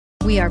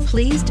We are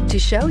pleased to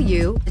show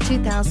you the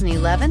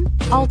 2011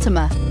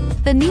 Altima.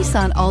 The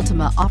Nissan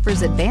Altima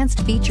offers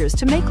advanced features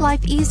to make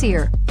life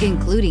easier,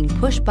 including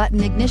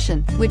push-button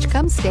ignition, which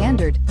comes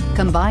standard.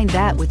 Combine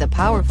that with a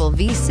powerful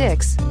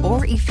V6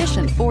 or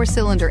efficient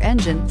 4-cylinder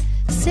engine,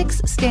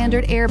 6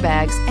 standard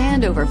airbags,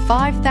 and over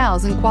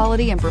 5,000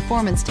 quality and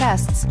performance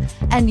tests,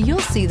 and you'll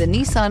see the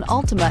Nissan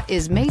Altima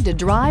is made to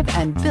drive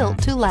and built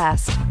to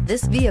last.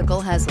 This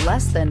vehicle has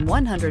less than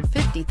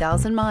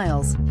 150,000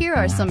 miles. Here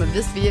are some of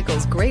this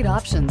vehicle's great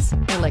options: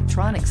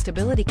 electronic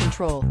stability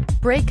control,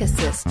 brake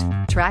assist,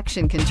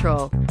 traction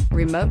control,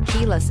 remote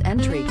keyless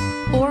entry,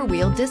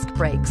 4-wheel disc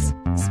brakes,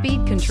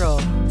 speed control,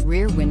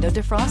 rear window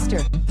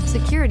defroster,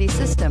 security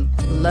system,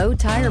 low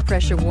tire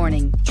pressure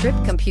warning, trip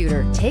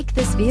computer. Take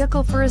this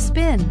vehicle for a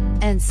spin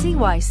and see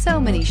why so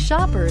many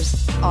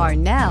shoppers are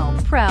now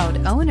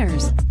proud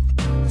owners.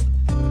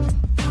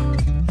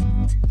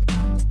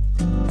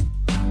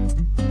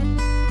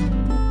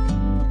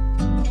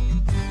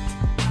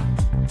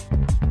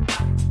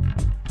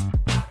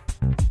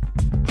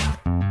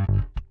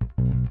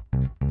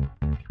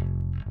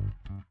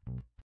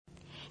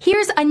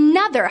 Here's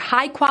another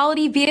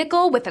high-quality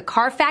vehicle with a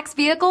Carfax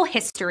Vehicle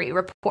History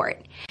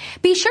Report.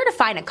 Be sure to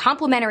find a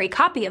complimentary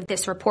copy of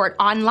this report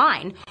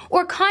online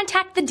or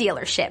contact the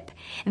dealership.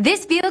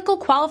 This vehicle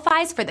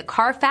qualifies for the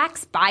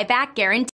Carfax Buyback Guarantee.